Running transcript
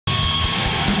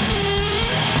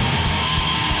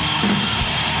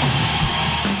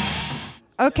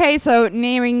Okay, so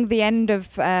nearing the end of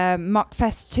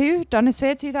Mockfest 2,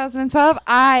 Donosphere 2012,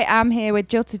 I am here with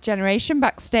Jilted Generation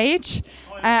backstage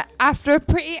after a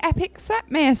pretty epic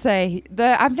set, may I say.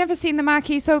 I've never seen the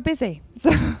marquee so busy. So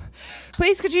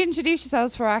please could you introduce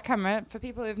yourselves for our camera, for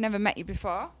people who've never met you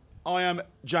before? I am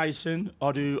Jason.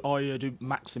 I do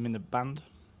Maxim in the band.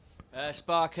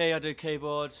 Sparky, I do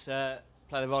keyboards, play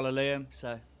the role of Liam,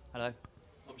 so hello.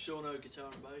 I'm Sean O, guitar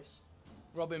and bass.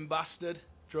 Robin Bastard,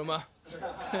 drummer.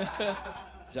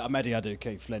 I'm Eddie, I do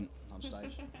Keith Flint on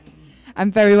stage.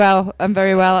 I'm very well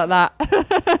at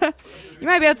that. You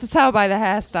might be able to tell by the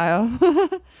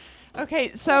hairstyle.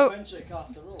 Okay, so... Authentic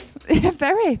after all. Yeah,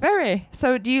 very, very.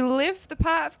 So do you live the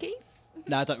part of Keith?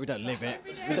 No, we don't live it.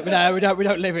 We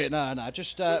don't live it, no.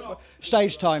 Just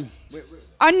stage time.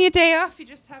 On your day off, you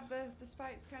just have the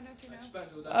spikes kind of, you know?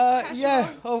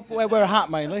 Yeah, wear a hat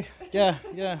mainly. Yeah,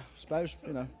 I suppose,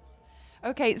 you know.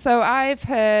 Okay, so I've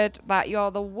heard that you're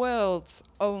the world's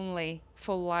only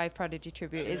full live Prodigy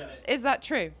tribute. Is that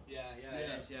true? Yeah,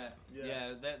 it is,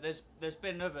 yeah. There's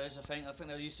been others, I think. I think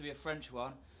there used to be a French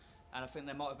one, and I think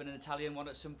there might have been an Italian one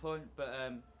at some point. But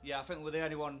yeah, I think we're the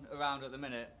only one around at the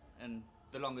minute, and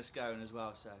the longest going as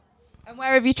well. So. And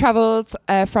where have you travelled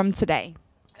from today?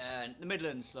 The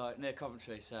Midlands, like near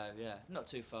Coventry. So yeah, not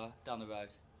too far down the road.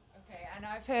 Okay, and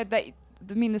I've heard that.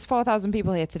 I mean, there's 4,000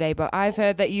 people here today, but I've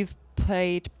heard that you've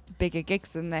played bigger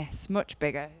gigs than this, much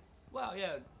bigger. Well,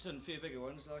 yeah, done a few bigger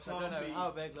ones. Like I don't know how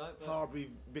big, like.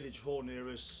 Harbury Village Hall near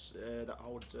us.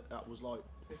 That was like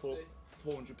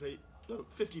 400 people, no,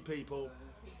 50 people.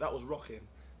 That was rocking.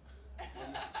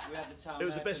 We had the town. It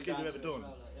was the best gig we've ever done.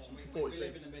 Well, like, We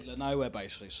live in the middle of nowhere,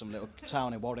 basically, some little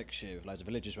town in Warwickshire with loads of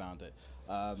villages around it.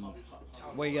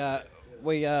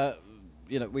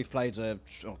 We've played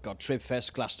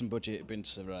Tribfest, Glastonbury, been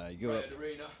to Europe.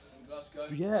 Arena in Glasgow.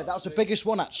 Yeah, that was the biggest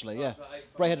one actually. Yeah,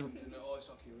 Brayhead. In the ice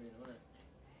hockey arena, wasn't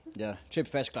it? Yeah,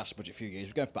 Tribfest, Glastonbury, a few years.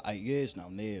 We're going for about 8 years now,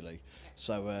 nearly.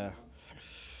 So,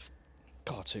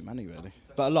 God, too many really.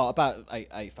 But a lot, about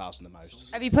 8,000 the most.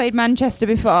 Have you played Manchester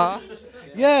before?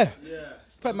 Yeah.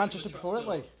 Played Manchester before,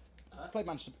 haven't we? Played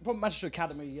Manchester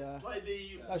Academy. Played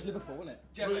the That was Liverpool, wasn't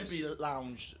it? Ruby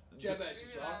Lounge. Jebez as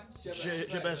well.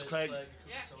 Jebez Clegg.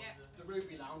 The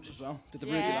Ruby Lounge as well. Did the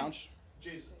Yeah. Ruby Lounge?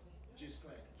 Jizz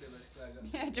Clegg.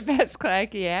 Yeah, Jabez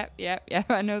Clegg, yeah,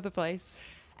 I know the place.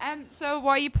 So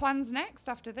what are your plans next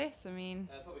after this? I mean...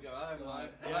 probably go home,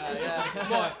 like.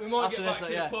 Yeah. We might After get back this,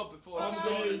 to yeah. the pub before.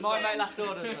 Might make last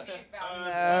orders. Like.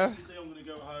 Basically, I'm going to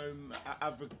go home,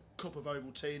 have a cup of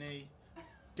Ovaltine,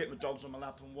 get my dogs on my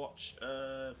lap and watch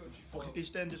fucking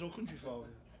EastEnders or Countryfile.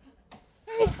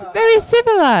 Very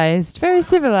civilised, very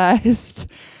civilised.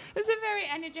 It was a very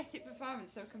energetic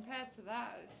performance, so compared to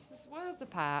that, it's just worlds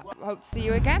apart. Hope to see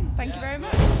you again. Thank you very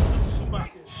much. Come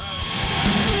back.